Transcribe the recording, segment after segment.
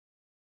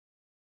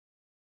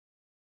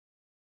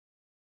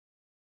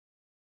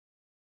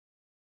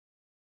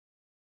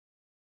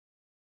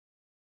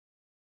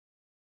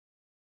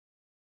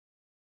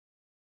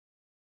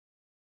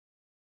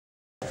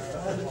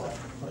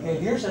Okay,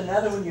 here's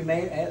another one you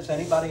may, has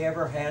anybody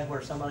ever had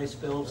where somebody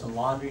spilled some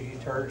laundry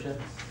detergent,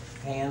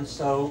 hand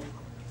soap,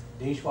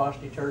 dishwash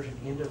detergent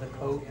into the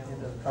coat,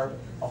 into the carpet,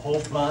 a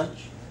whole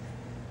bunch?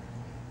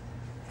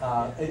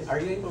 Are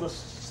you able to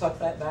suck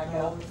that back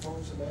out?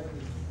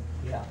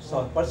 Yeah,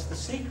 so what's the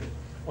secret?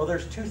 Well,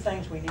 there's two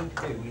things we need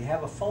to do. We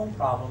have a foam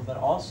problem, but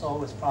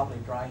also it's probably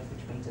dry,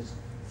 which means it's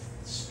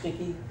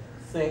sticky,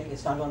 thick,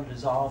 it's not going to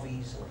dissolve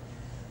easily.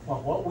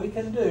 Well, what we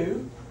can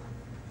do,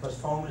 because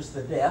foam is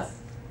the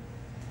death,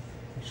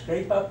 we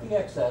scrape up the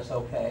excess,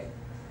 okay.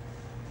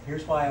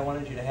 Here's why I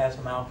wanted you to have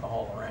some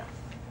alcohol around.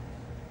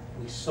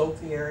 We soak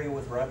the area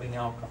with rubbing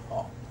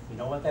alcohol. You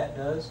know what that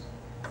does?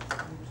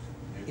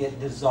 It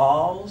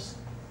dissolves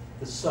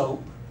the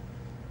soap.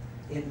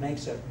 It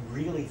makes it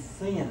really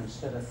thin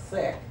instead of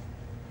thick.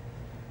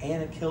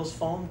 And it kills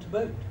foam to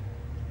boot.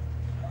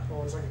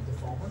 Oh, it's like a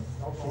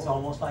defoamer? It's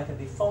almost like a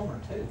defoamer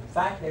too. In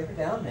fact, every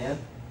now and then,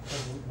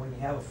 when you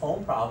have a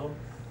foam problem,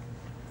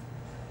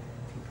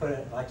 if you put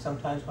it, like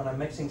sometimes when I'm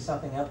mixing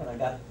something up and I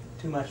got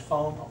too much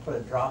foam, I'll put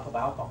a drop of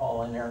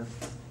alcohol in there and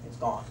it's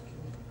gone.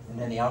 And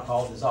then the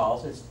alcohol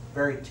dissolves. It's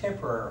very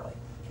temporarily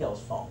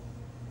kills foam.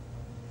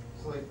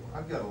 So like,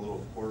 I've got a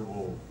little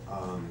portable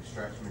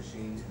extraction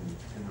machine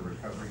in the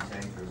recovery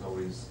tank. There's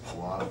always a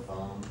lot of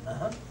foam.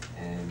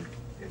 And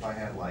if I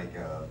had like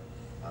a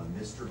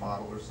mister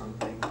bottle or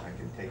something, I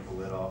can take the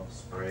lid off,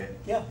 spray it.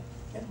 Yeah,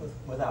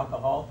 with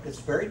alcohol. It's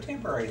very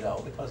temporary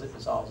though because it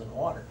dissolves in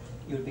water.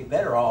 You would be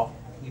better off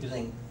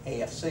using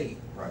AFC,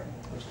 right,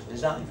 which is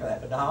designed for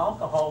that. But now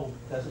alcohol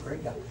does a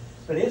great job.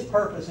 But its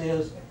purpose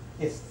is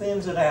it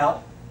thins it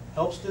out,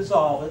 helps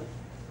dissolve it,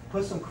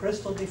 put some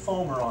crystal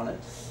defoamer on it.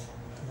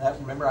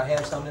 Remember, I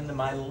have some in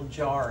my little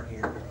jar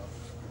here.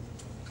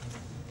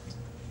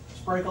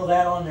 Sprinkle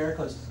that on there,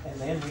 and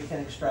then we can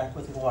extract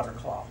with the water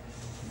cloth.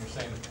 You're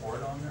saying to pour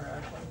it on there,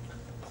 actually?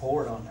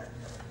 Pour it on there.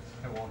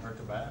 It won't hurt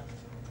the back?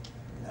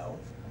 No.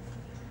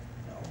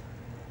 No.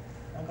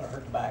 Not going to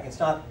hurt the back. It's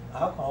not,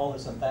 alcohol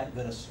isn't that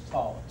good a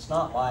solvent. It's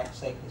not like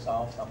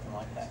Safety-Sol, something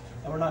like that.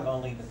 And we're not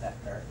going to leave it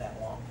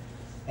that long.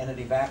 And it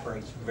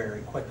evaporates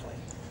very quickly.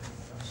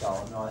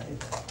 So, no,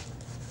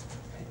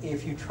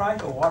 if you try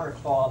to water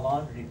claw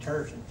laundry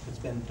detergent that's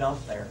been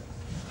dumped there,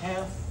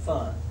 have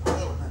fun.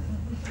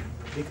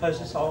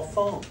 Because it's all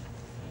foam.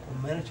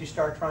 The minute you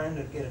start trying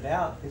to get it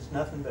out, it's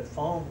nothing but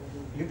foam.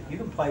 You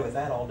can play with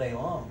that all day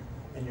long,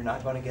 and you're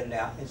not going to get it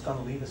out. It's going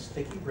to leave a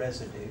sticky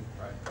residue.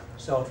 Right.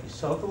 So if you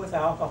soak it with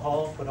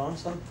alcohol, put on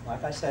some,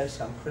 like I said,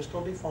 some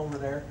crystal defoamer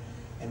there,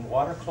 and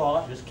water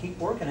claw it, just keep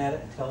working at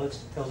it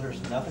until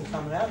there's nothing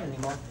coming out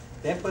anymore.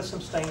 Then put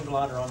some stain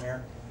blotter on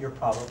there. You're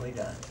probably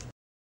done.